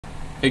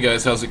Hey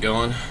guys, how's it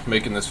going?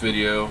 Making this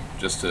video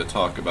just to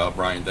talk about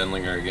Brian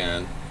Denlinger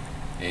again,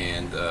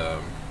 and I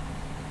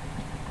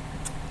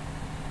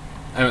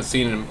haven't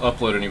seen him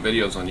upload any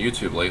videos on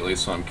YouTube lately,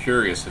 so I'm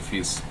curious if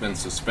he's been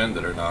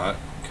suspended or not.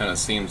 Kind of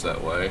seems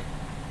that way.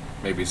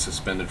 Maybe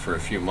suspended for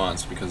a few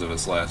months because of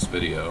his last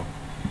video.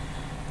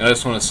 And I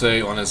just want to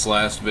say, on his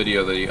last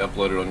video that he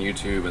uploaded on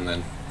YouTube and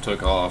then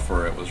took off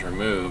or it was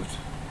removed,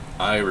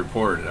 I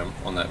reported him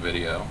on that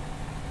video,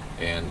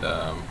 and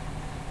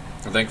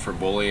I think for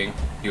bullying.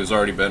 He was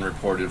already been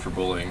reported for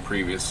bullying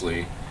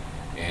previously,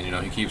 and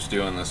he keeps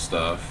doing this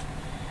stuff.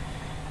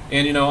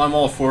 And I'm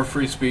all for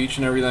free speech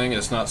and everything.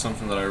 It's not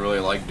something that I really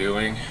like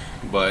doing,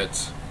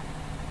 but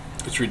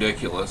it's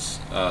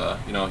ridiculous.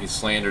 He's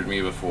slandered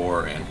me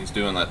before, and he's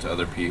doing that to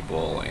other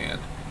people,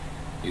 and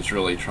he's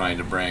really trying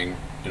to bring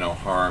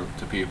harm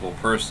to people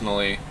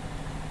personally.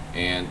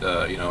 And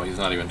he's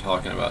not even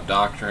talking about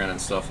doctrine and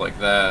stuff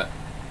like that.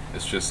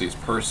 It's just these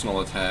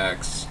personal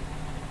attacks,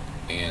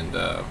 and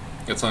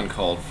it's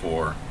uncalled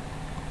for.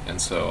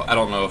 And so I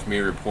don't know if me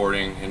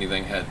reporting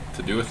anything had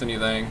to do with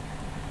anything,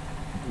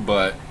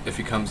 but if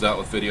he comes out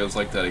with videos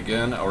like that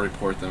again, I'll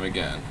report them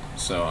again.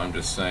 So I'm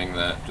just saying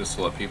that just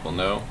to let people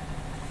know.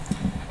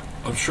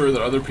 I'm sure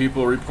that other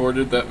people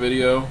reported that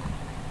video,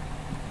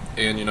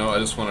 and I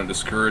just want to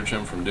discourage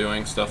him from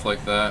doing stuff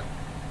like that.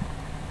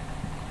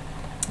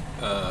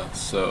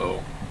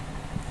 So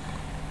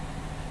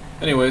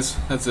anyways,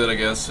 that's it, I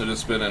guess. I've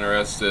just been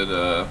interested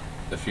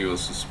if he was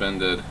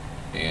suspended,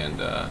 and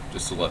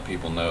just to let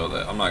people know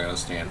that I'm not going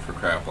to stand for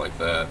crap like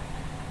that.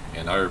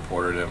 And I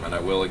reported him, and I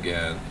will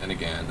again and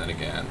again and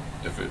again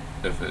if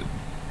it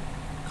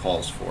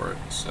calls for it.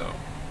 So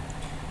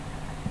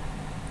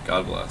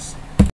God bless.